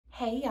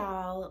Hey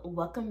y'all,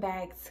 welcome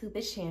back to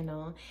the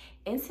channel.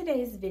 In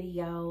today's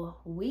video,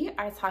 we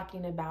are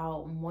talking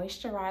about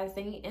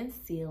moisturizing and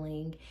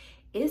sealing.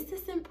 Is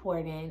this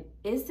important?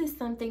 Is this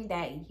something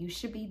that you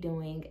should be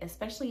doing,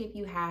 especially if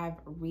you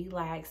have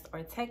relaxed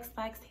or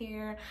text-lax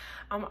hair?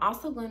 I'm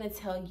also going to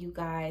tell you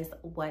guys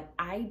what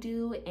I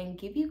do and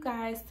give you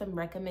guys some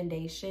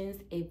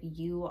recommendations if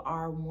you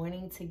are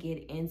wanting to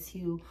get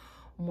into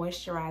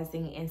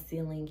moisturizing and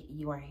sealing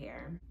your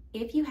hair.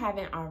 If you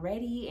haven't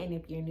already, and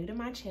if you're new to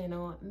my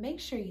channel, make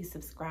sure you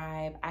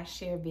subscribe. I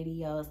share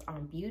videos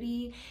on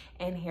beauty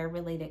and hair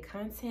related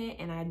content,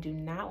 and I do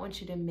not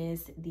want you to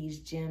miss these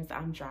gems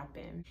I'm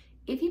dropping.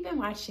 If you've been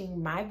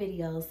watching my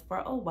videos for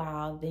a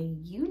while,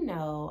 then you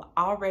know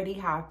already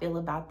how I feel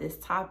about this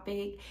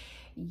topic.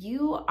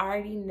 You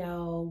already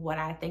know what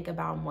I think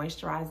about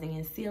moisturizing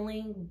and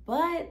sealing,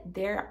 but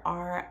there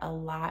are a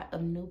lot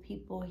of new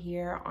people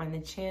here on the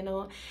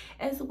channel,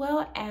 as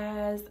well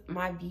as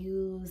my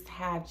views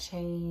have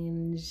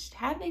changed.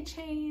 Have they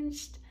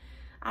changed?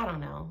 I don't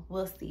know.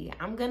 We'll see.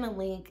 I'm gonna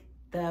link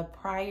the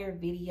prior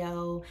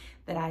video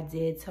that I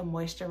did to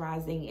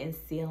moisturizing and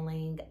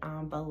sealing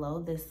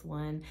below this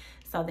one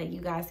so that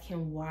you guys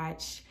can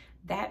watch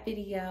that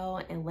video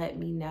and let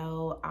me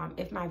know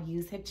if my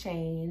views have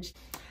changed.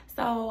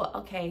 So,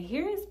 okay,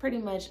 here is pretty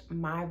much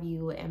my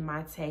view and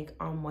my take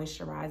on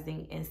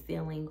moisturizing and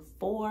sealing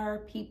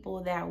for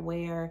people that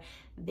wear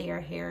their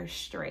hair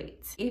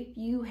straight. If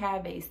you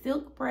have a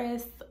silk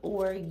press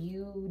or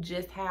you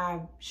just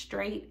have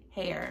straight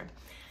hair,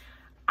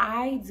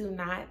 I do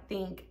not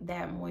think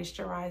that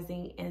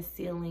moisturizing and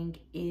sealing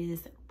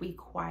is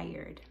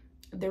required.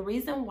 The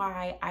reason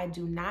why I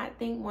do not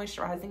think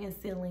moisturizing and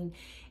sealing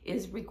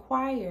is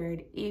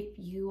required if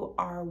you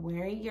are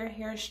wearing your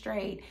hair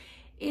straight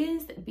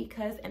is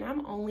because, and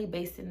I'm only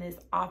basing this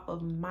off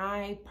of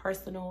my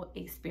personal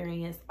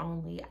experience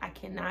only. I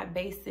cannot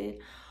base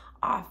it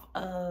off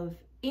of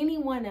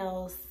anyone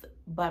else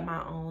but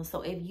my own.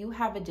 So if you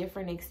have a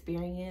different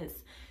experience,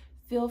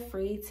 feel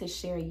free to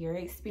share your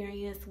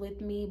experience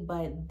with me,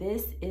 but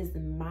this is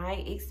my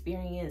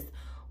experience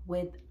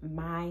with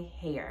my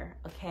hair,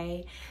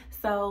 okay?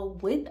 So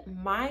with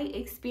my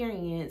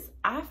experience,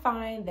 I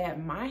find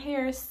that my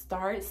hair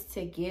starts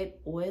to get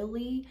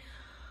oily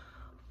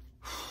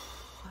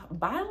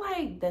by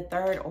like the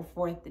third or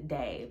fourth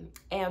day,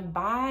 and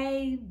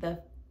by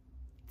the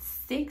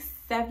 6th,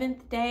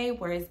 7th day,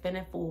 where it's been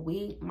a full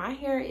week, my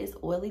hair is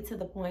oily to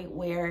the point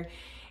where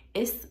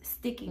it's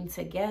sticking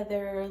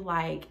together.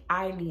 Like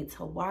I need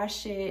to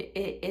wash it.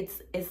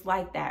 It's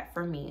like that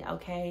for me,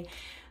 okay?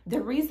 The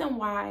reason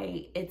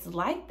why it's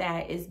like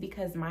that is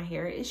because my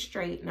hair is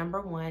straight, number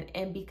one,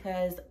 and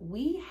because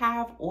we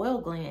have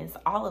oil glands,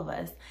 all of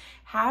us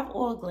have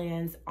oil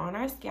glands on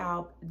our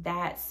scalp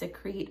that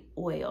secrete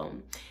oil.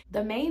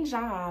 The main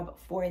job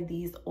for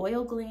these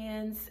oil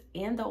glands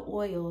and the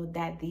oil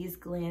that these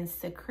glands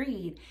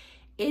secrete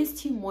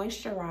is to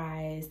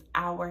moisturize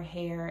our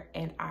hair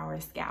and our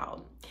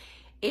scalp.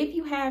 If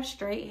you have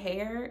straight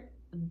hair,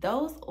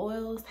 those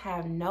oils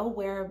have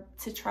nowhere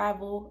to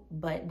travel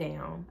but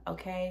down,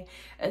 okay?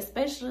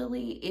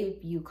 Especially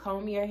if you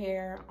comb your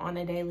hair on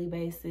a daily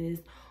basis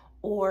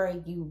or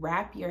you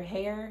wrap your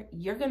hair,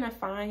 you're gonna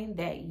find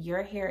that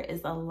your hair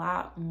is a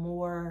lot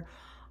more,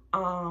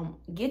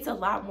 gets a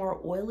lot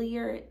more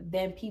oilier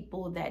than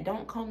people that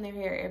don't comb their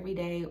hair every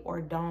day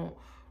or don't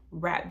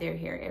wrap their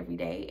hair every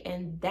day.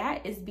 And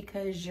that is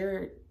because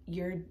you're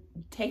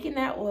taking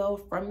that oil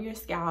from your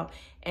scalp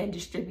and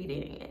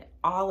distributing it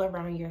all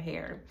around your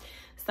hair.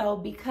 So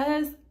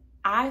because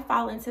I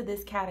fall into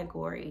this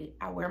category,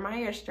 I wear my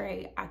hair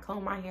straight, I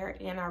comb my hair,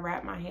 and I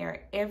wrap my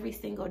hair every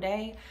single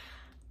day,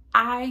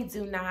 I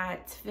do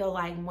not feel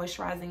like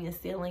moisturizing and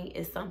sealing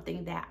is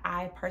something that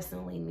I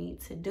personally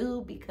need to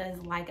do because,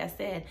 like I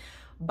said,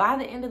 by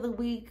the end of the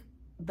week,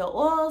 the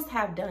oils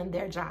have done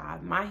their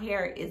job. My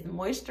hair is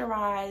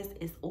moisturized,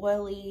 it's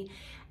oily.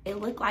 It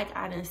looked like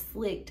I done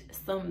slicked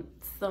some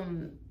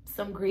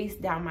grease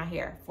down my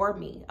hair for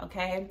me,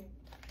 okay?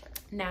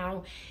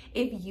 Now,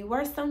 if you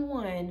are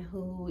someone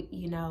who,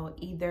 you know,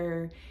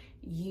 either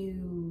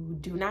you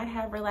do not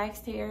have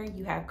relaxed hair,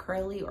 you have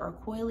curly or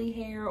coily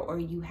hair, or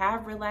you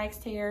have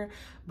relaxed hair,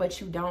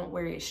 but you don't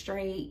wear it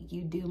straight,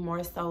 you do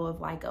more so of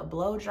like a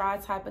blow dry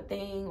type of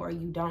thing, or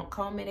you don't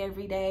comb it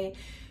every day,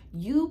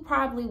 you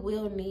probably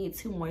will need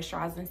to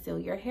moisturize and seal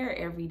your hair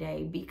every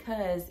day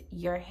because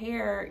your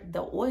hair,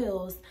 the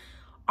oils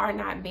are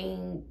not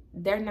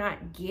they're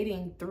not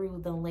getting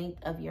through the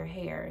length of your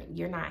hair.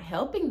 You're not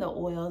helping the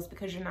oils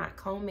because you're not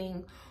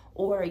combing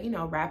or, you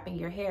know, wrapping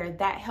your hair.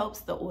 That helps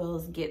the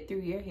oils get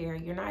through your hair.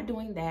 You're not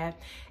doing that,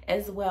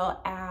 as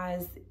well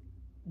as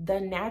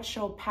the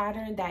natural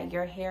pattern that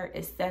your hair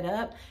is set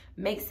up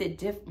makes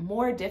it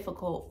more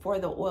difficult for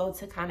the oil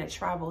to kind of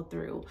travel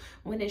through.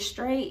 When it's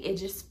straight, it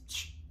just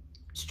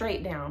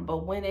straight down,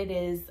 but when it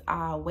is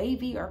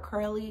wavy or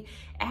curly,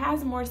 it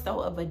has more so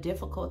of a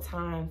difficult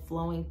time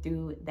flowing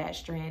through that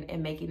strand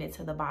and making it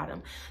to the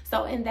bottom.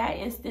 So in that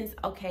instance,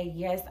 okay,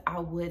 yes, I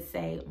would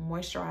say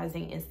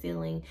moisturizing and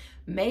sealing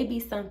may be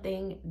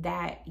something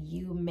that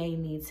you may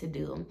need to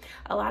do.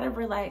 A lot of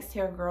relaxed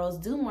hair girls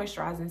do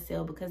moisturize and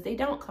seal because they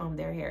don't comb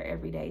their hair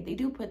every day. They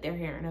do put their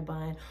hair in a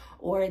bun,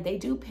 or they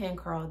do pin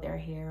curl their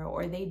hair,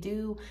 or they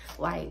do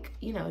like,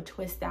 you know,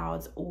 twist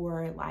outs,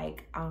 or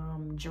like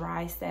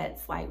dry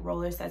sets, like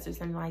roller sets or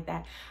something like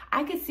that.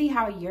 I could see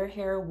how your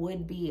hair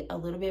would be a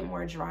little bit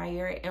more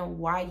drier and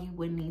why you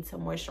would need to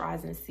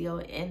moisturize and seal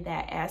in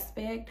that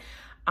aspect.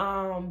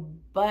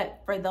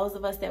 But for those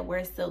of us that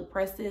wear silk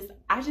presses,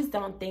 I just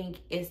don't think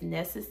it's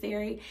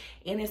necessary,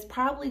 and it's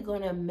probably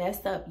going to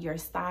mess up your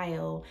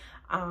style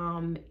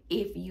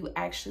if you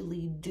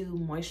actually do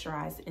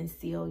moisturize and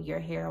seal your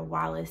hair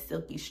while it's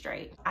silky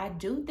straight. I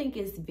do think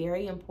it's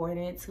very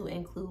important to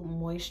include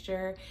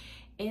moisture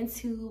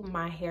into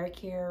my hair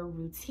care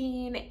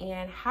routine,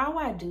 and how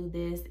I do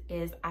this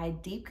is I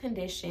deep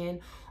condition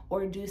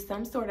or do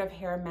some sort of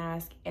hair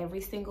mask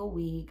every single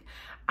week.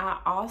 I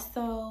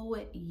also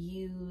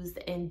use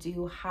and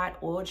do hot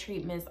oil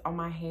treatments on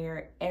my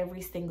hair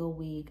every single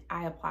week.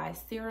 I apply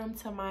serum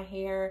to my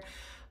hair.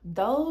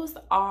 Those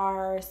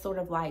are sort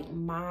of like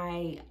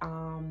my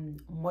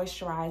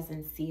moisturize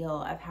and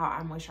seal of how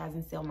I moisturize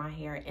and seal my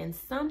hair. And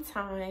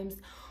sometimes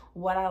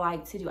what I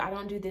like to do, I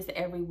don't do this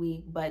every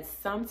week, but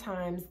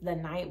sometimes the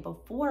night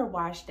before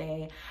wash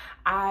day,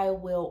 I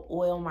will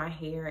oil my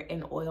hair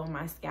and oil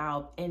my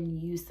scalp and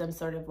use some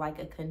sort of like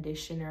a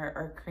conditioner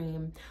or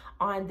cream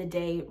on the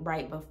day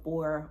right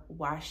before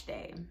wash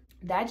day.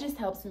 That just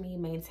helps me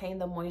maintain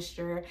the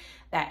moisture,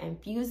 that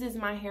infuses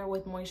my hair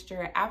with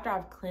moisture. After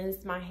I've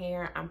cleansed my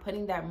hair, I'm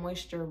putting that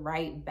moisture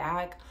right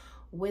back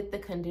with the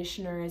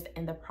conditioners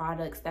and the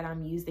products that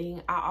I'm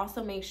using. I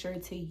also make sure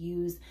to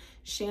use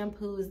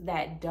shampoos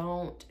that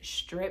don't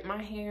strip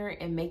my hair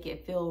and make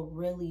it feel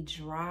really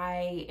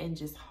dry and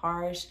just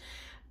harsh.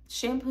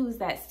 Shampoos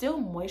that still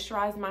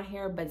moisturize my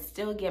hair but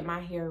still get my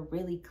hair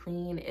really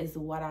clean is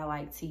what I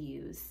like to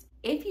use.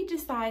 If you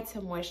decide to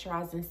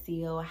moisturize and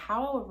seal,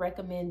 how I would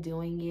recommend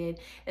doing it,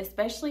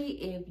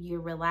 especially if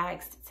you're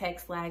relaxed,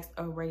 text lax,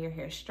 or wear your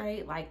hair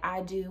straight like I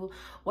do,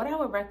 what I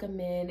would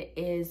recommend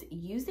is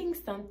using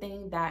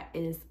something that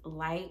is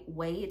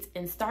lightweight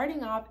and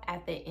starting off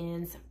at the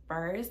ends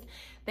first.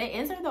 The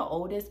ends are the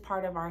oldest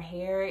part of our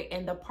hair,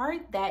 and the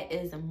part that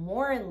is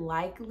more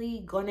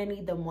likely gonna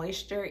need the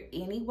moisture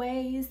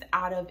anyways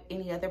out of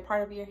any other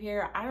part of your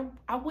hair.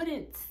 I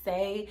wouldn't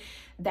say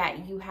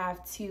that you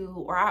have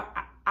to, or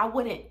I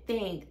wouldn't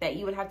think that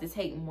you would have to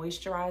take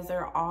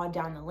moisturizer all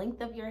down the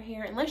length of your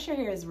hair unless your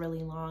hair is really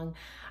long.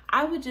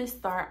 I would just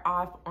start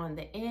off on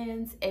the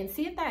ends and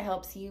see if that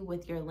helps you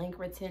with your length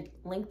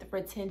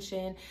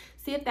retention,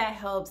 see if that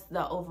helps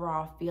the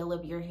overall feel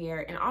of your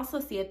hair, and also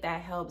see if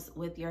that helps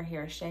with your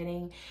hair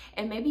shedding.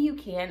 And maybe you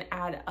can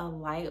add a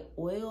light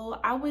oil.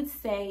 I would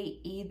say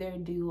either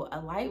do a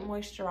light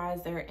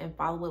moisturizer and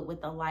follow it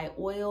with a light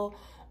oil,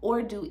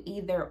 or do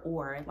either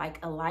or, like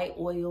a light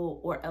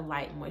oil or a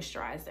light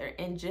moisturizer,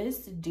 and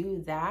just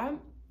do that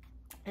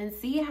and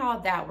see how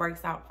that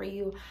works out for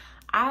you.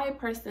 I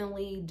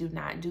personally do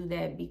not do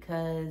that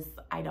because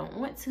I don't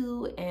want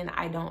to and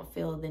I don't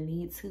feel the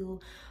need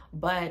to.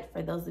 But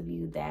for those of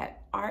you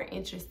that are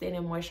interested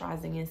in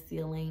moisturizing and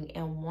sealing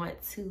and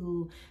want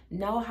to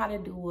know how to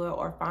do it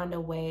or find a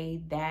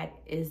way that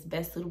is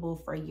best suitable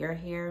for your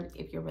hair,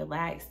 if you're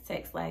relaxed,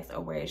 text lax,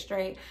 or wear it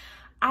straight,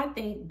 I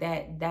think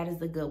that that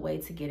is a good way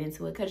to get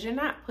into it, because you're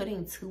not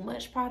putting too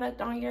much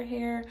product on your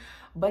hair,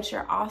 but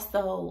you're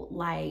also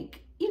like,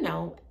 you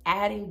know,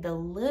 adding the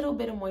little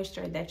bit of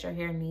moisture that your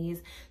hair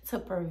needs to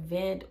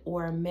prevent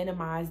or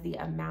minimize the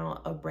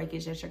amount of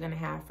breakage that you're going to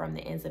have from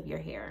the ends of your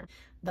hair.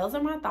 Those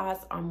are my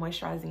thoughts on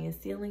moisturizing and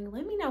sealing.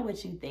 Let me know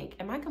what you think.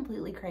 Am I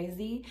completely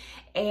crazy?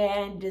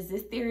 And does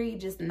this theory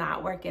just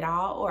not work at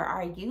all? Or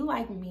are you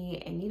like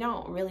me and you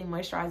don't really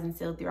moisturize and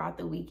seal throughout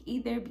the week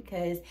either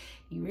because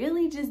you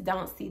really just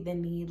don't see the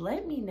need?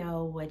 Let me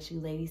know what you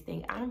ladies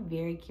think. I'm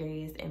very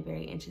curious and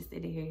very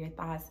interested to hear your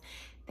thoughts.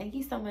 Thank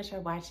you so much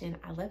for watching.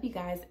 I love you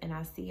guys, and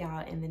I'll see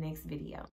y'all in the next video.